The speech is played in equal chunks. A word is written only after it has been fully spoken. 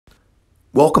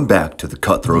Welcome back to the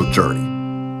Cutthroat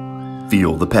Journey.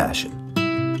 Feel the passion.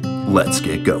 Let's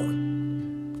get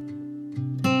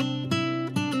going.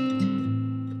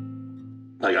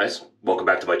 Hi guys, welcome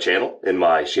back to my channel and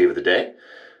my shave of the day.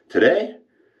 Today,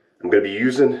 I'm going to be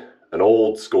using an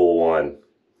old school one.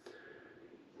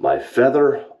 My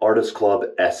Feather Artist Club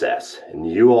SS. And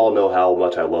you all know how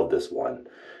much I love this one.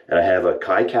 And I have a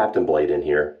Kai Captain blade in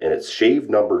here, and it's shave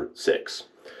number 6.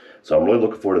 So I'm really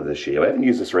looking forward to this shave. I haven't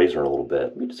used this razor in a little bit.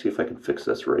 Let me just see if I can fix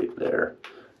this right there.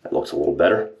 That looks a little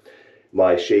better.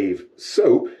 My shave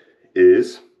soap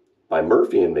is by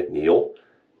Murphy & McNeil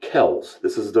Kells.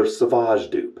 This is their Sauvage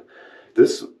dupe.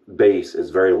 This base is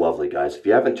very lovely, guys. If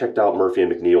you haven't checked out Murphy &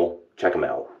 McNeil, check them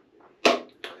out.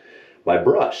 My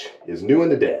brush is new in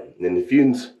the den. And if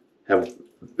you have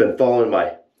been following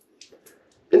my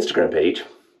Instagram page,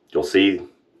 you'll see,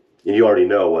 and you already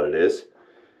know what it is.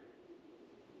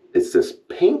 It's this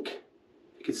pink,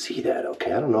 you can see that,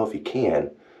 okay? I don't know if you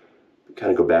can. Kind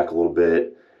of go back a little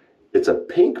bit. It's a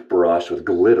pink brush with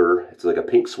glitter. It's like a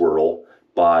pink swirl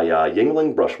by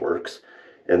Yuengling Brushworks.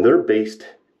 And they're based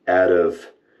out of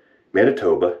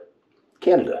Manitoba,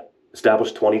 Canada.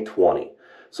 Established 2020.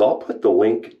 So I'll put the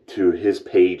link to his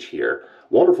page here.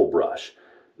 Wonderful brush.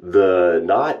 The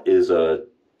knot is a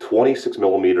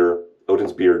 26mm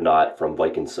Odin's Beard knot from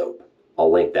Viking Soap.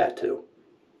 I'll link that too.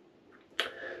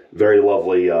 Very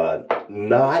lovely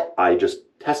knot. I just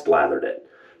test lathered it.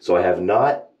 So I have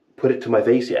not put it to my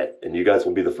face yet, and you guys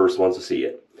will be the first ones to see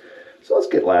it. So let's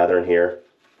get lathering here.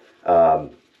 Oh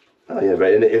yeah, and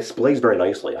it displays very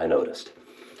nicely, I noticed.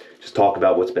 Just talk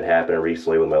about what's been happening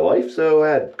recently with my life. So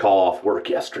I had to call off work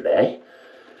yesterday.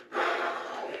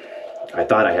 I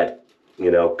thought I had,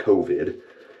 COVID.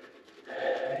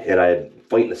 And I had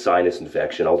fighting a sinus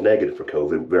infection. I was negative for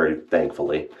COVID, very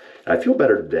thankfully. And I feel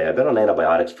better today. I've been on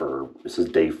antibiotics this is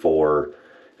day 4,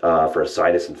 for a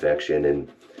sinus infection. And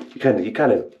you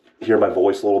kind of hear my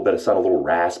voice a little bit. I sound a little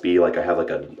raspy, like I have like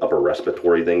an upper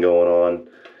respiratory thing going on.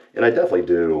 And I definitely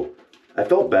do. I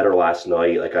felt better last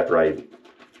night, like after I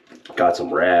got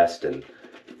some rest, and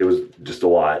it was just a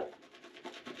lot.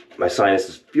 My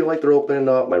sinuses feel like they're opening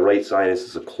up. My right sinus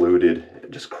is occluded,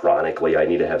 just chronically. I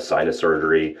need to have sinus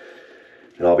surgery,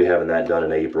 and I'll be having that done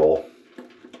in April.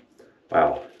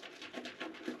 Wow.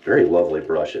 Very lovely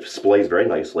brush. It displays very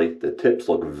nicely. The tips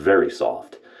look very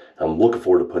soft. I'm looking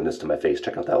forward to putting this to my face.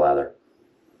 Check out that lather.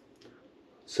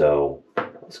 So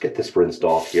let's get this rinsed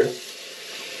off here.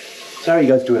 So how are you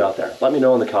guys doing out there? Let me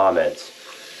know in the comments.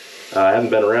 I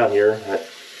haven't been around here.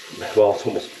 Well, it's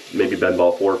almost maybe been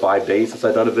about 4 or 5 days since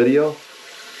I've done a video.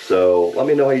 So let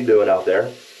me know how you're doing out there.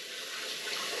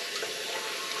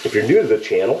 If you're new to the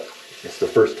channel, it's the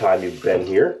first time you've been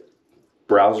here,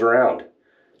 browse around.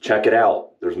 Check it out.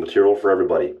 There's material for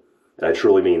everybody. And I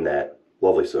truly mean that.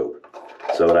 Lovely soap.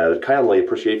 So I would kindly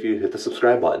appreciate if you hit the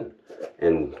subscribe button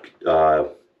and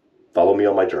follow me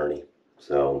on my journey.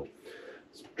 So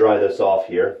let's dry this off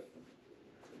here.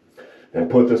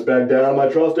 And put this back down my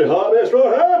trusty hot mess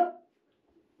right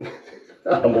here.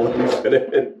 I'm losing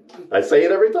it. I say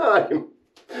it every time.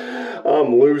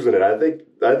 I'm losing it. I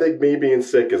think me being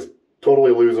sick is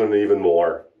totally losing it even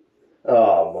more.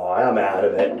 Oh boy, I'm out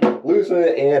of it. Losing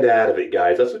it and out of it,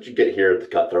 guys. That's what you get here at the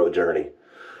Cutthroat Journey.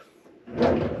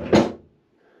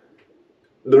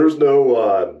 There's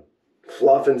no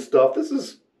fluff and stuff. This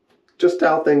is just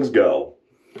how things go.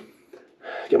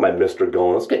 Get my mister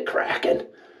going. Let's get cracking.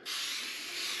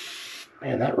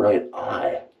 Man, that right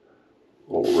eye.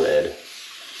 A little red.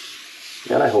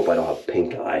 And I hope I don't have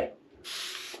pink eye.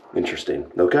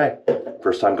 Interesting. Okay.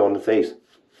 First time going to the face.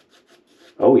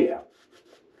 Oh yeah.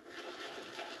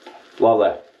 Love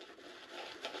that.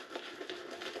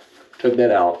 Took that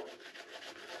out.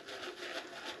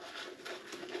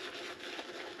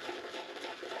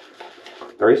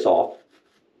 Very soft.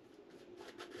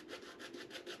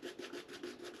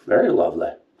 Very lovely.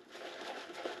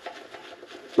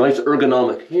 Nice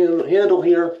ergonomic handle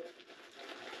here.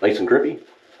 Nice and grippy.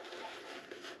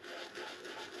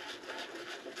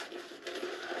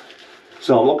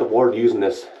 So I'm looking forward to using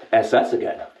this SS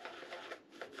again.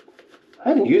 I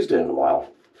haven't used it in a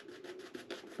while.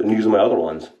 Been using my other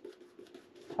ones.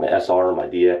 My SR, my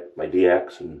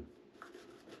DX, and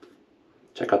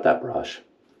check out that brush.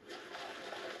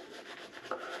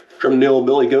 Trimmed the old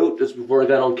Billy Goat just before I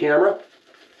got on camera.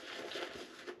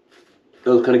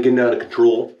 That was kind of getting out of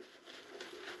control.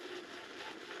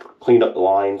 Cleaned up the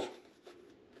lines.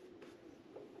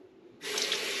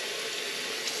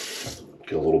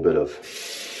 Get a little bit of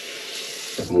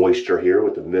moisture here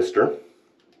with the mister.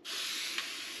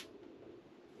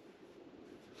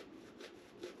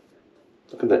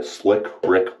 Look at that slick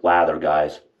Rick lather,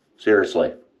 guys.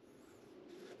 Seriously.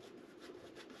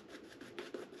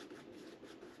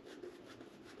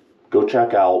 Go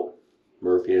check out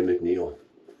Murphy and McNeil.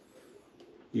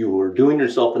 You are doing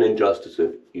yourself an injustice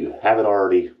if you haven't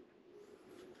already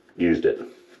used it.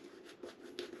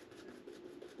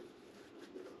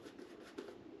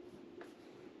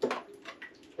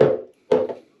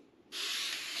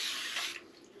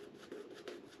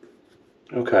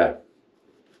 Okay.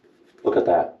 Look at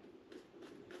that.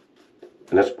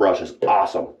 And this brush is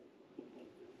awesome.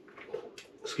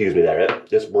 Excuse me there.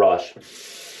 This brush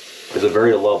is a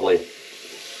very lovely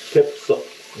tip,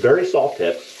 very soft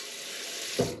tip.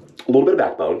 A little bit of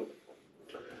backbone.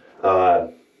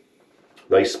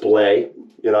 Nice splay.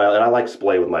 You know, and I like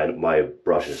splay with my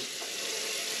brushes.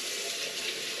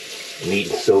 Neat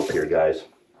soap here, guys.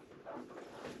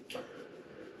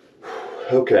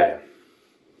 Okay.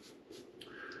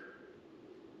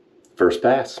 First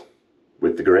pass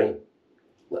with the grain.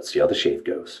 Let's see how the shave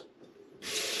goes.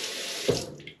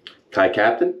 Kai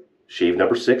Captain, shave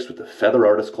number 6 with the Feather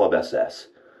Artist Club SS.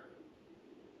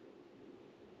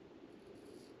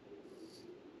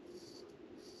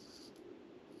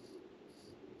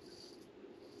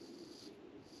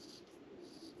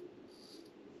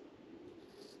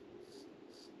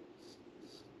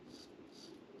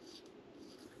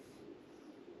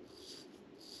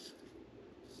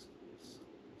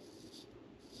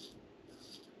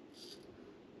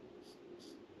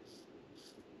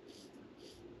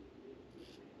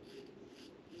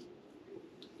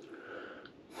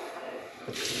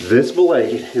 This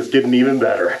blade is getting even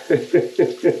better.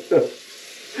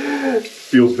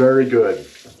 Feels very good.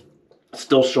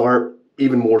 Still sharp,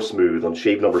 even more smooth on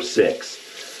shave number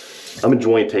 6. I'm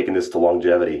enjoying taking this to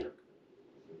longevity.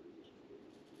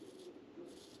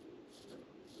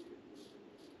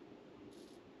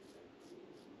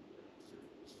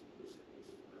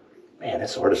 Man,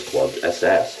 this Artist Club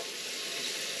SS.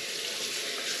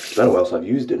 I don't know what else I've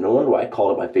used it. No wonder why I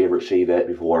called it my favorite shavette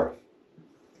before.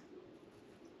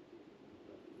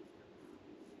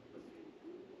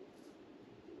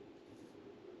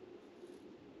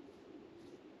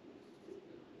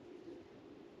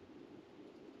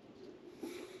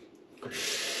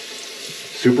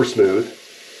 Super smooth.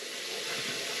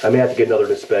 I may have to get another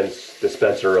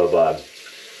dispenser of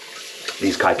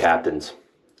these Kai Captains.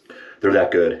 They're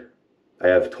that good. I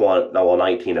have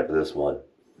 19 after this one.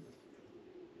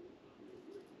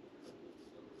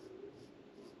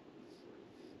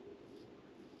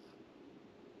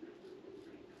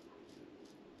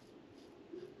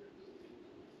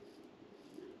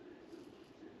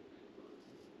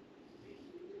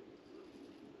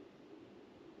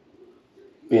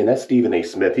 Man, that's Stephen A.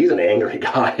 Smith. He's an angry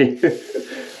guy.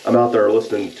 I'm out there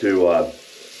listening to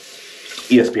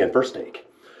ESPN First Take.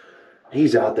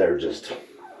 He's out there just...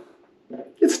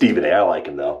 It's Stephen A. I like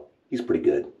him, though. He's pretty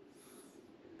good.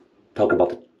 Talking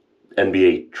about the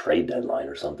NBA trade deadline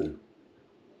or something.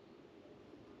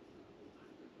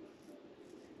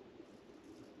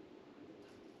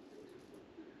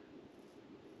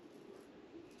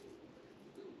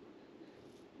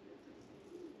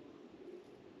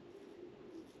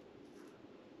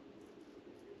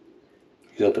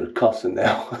 He's out there cussing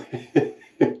now.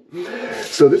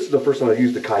 So this is the first time I've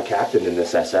used the Kai Captain in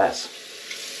this SS.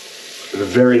 A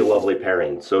very lovely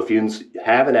pairing. So if you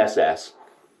have an SS,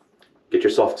 get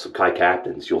yourself some Kai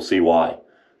Captains. You'll see why.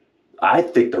 I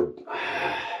think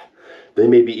they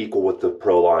may be equal with the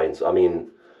Pro lines. I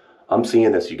mean, I'm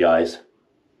seeing this, you guys.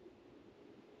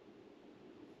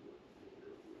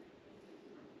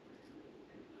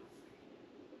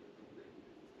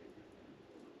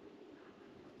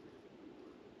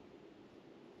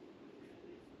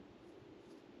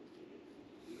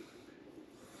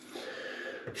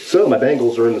 So my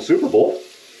Bengals are in the Super Bowl.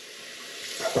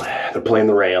 They're playing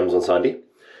the Rams on Sunday.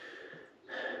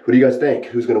 What do you guys think?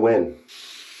 Who's going to win?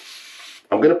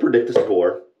 I'm going to predict the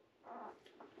score.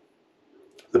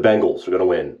 The Bengals are going to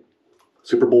win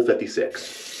Super Bowl 56.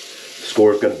 The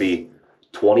score is going to be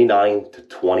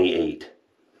 29-28.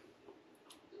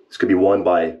 This could be won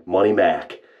by Money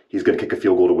Mac. He's going to kick a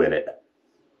field goal to win it.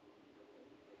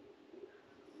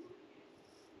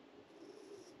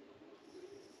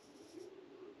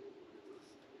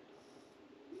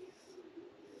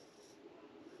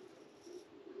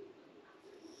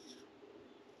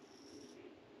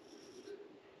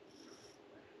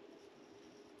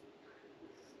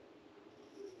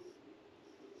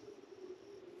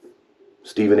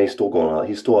 Stephen A. still going out.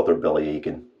 He's still out there belly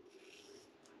aching.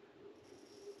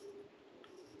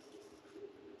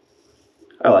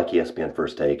 I like ESPN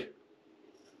First Take.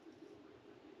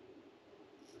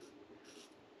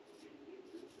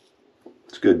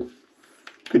 It's good.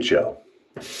 Good good show.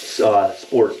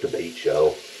 Sports debate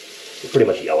show. We pretty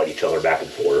much yell at each other back and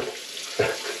forth.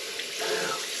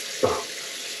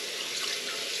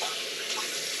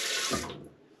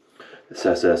 This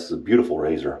SS is a beautiful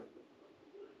razor.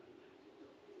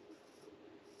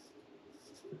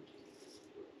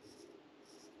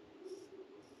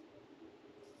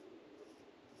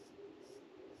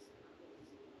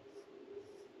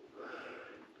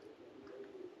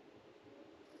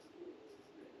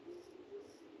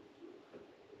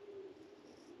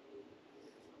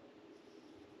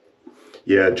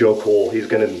 Yeah, Joe Cole, he's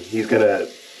gonna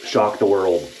shock the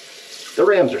world. The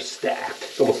Rams are stacked.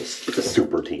 It's a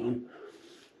super team.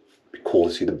 Be cool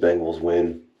to see the Bengals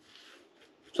win.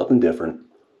 Something different.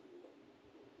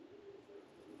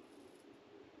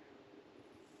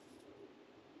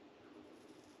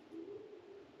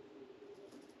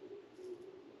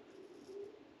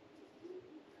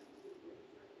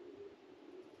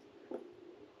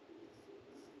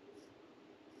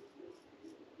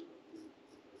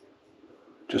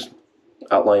 Just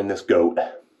outline this goat.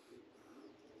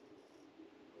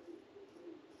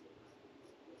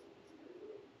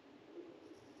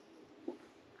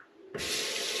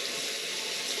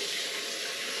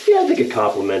 Yeah, I think it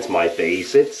complements my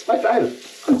face. I'm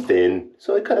thin,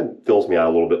 so it kind of fills me out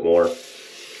a little bit more.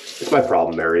 It's my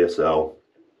problem area, so.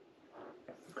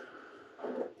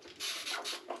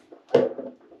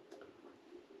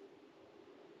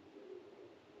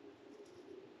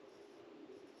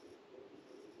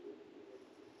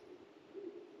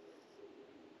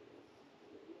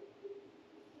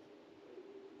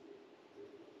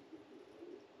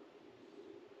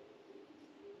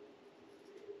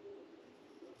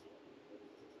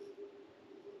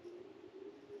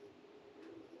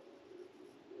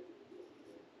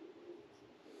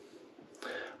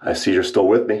 I see you're still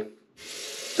with me.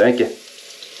 Thank you.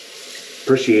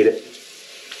 Appreciate it.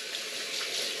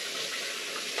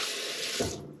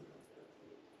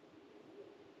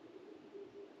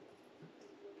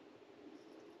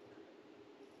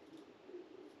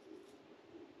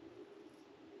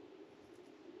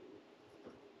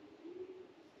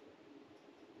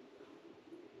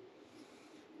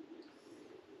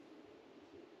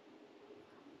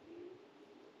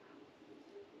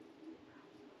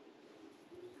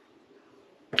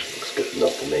 Looks good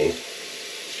enough for me.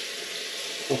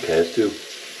 Okay, let's do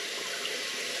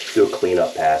a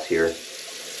cleanup pass here.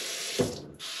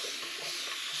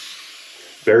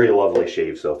 Very lovely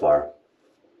shave so far.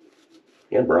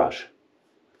 And brush.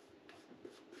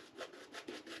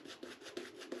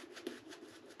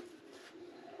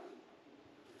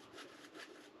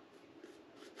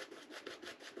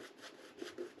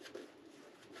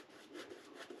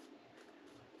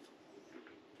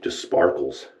 Just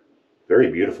sparkles. Very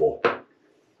beautiful.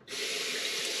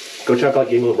 Go check out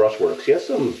Yingling Brushworks. He has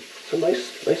some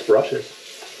nice brushes.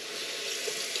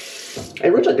 I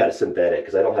originally got a synthetic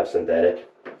because I don't have synthetic.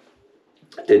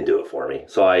 It didn't do it for me.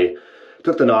 So I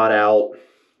took the knot out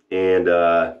and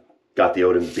got the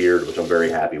Odin's Beard, which I'm very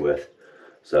happy with.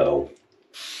 So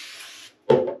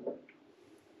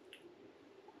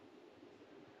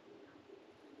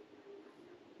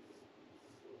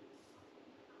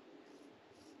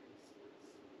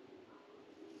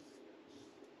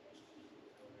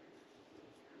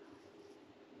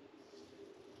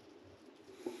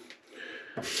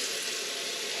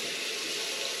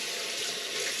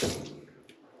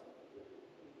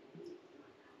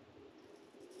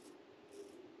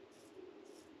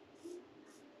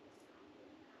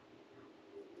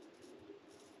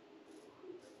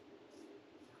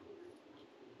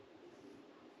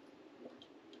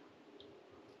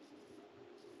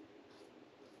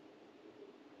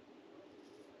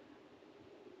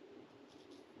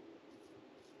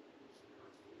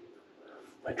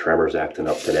my tremor's acting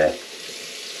up today.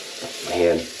 My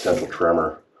hand, central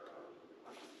tremor.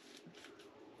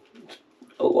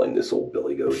 Align this old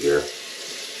billy goat here.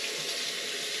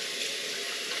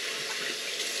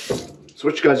 So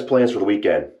what's your guys' plans for the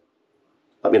weekend?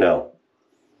 Let me know.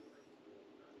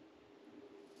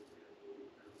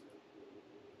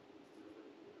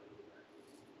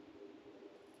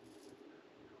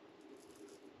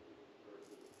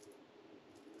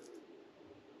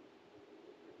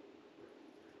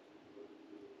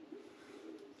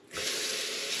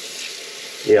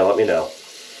 Yeah, let me know.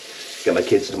 Got my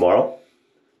kids tomorrow.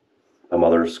 My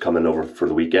mother's coming over for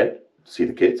the weekend to see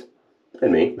the kids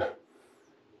and me.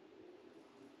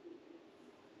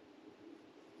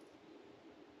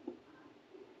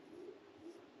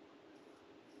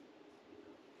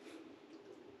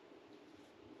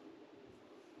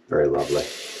 Very lovely.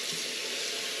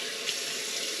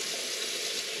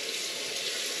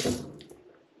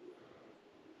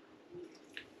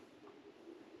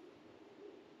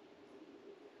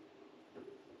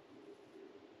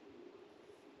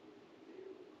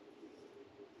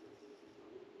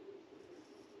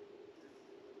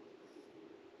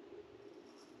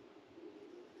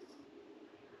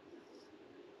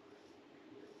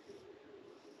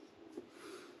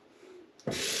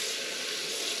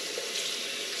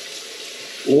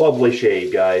 Lovely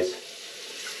shade,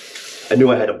 guys. I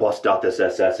knew I had to bust out this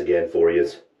SS again for you.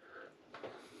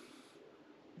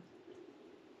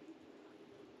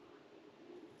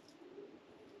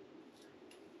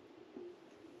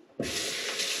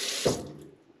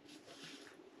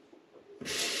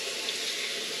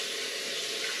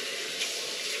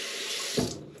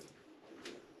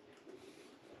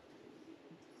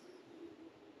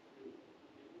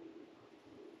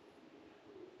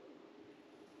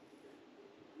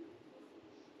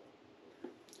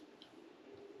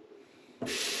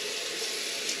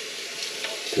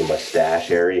 To my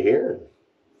stash area here and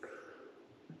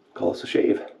call this a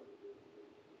shave.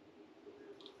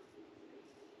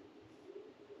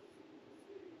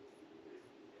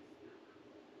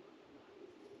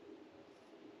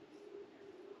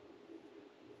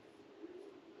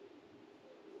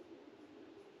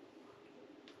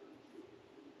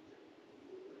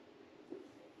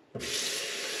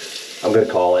 I'm gonna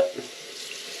call it.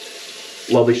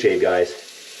 Lovely shave, guys.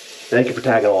 Thank you for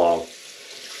tagging along.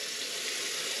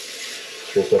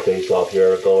 Rinse my face off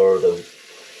here, go over the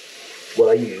what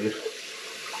I use.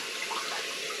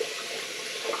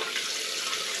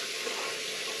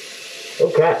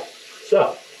 Okay,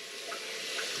 so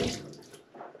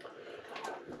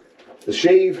the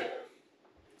shave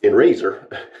in razor,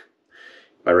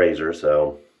 my razor,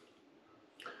 so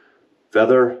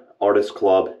Feather Artist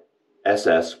Club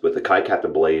SS with the Kai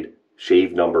Captain blade,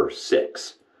 shave number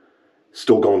 6.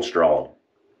 Still going strong.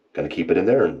 Gonna keep it in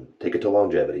there and take it to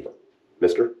longevity.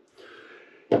 Mister.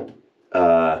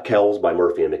 Kells by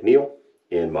Murphy and McNeil.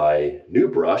 In my new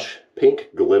brush, Pink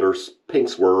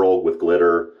Swirl with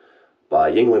Glitter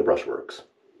by Yingling Brushworks.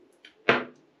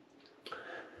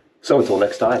 So until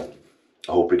next time,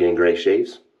 I hope you're getting great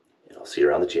shaves, and I'll see you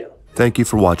around the channel. Thank you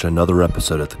for watching another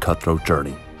episode of The Cutthroat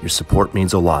Journey. Your support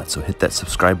means a lot, so hit that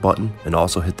subscribe button and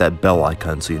also hit that bell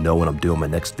icon so you know when I'm doing my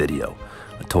next video.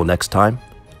 Until next time,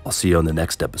 I'll see you on the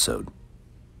next episode.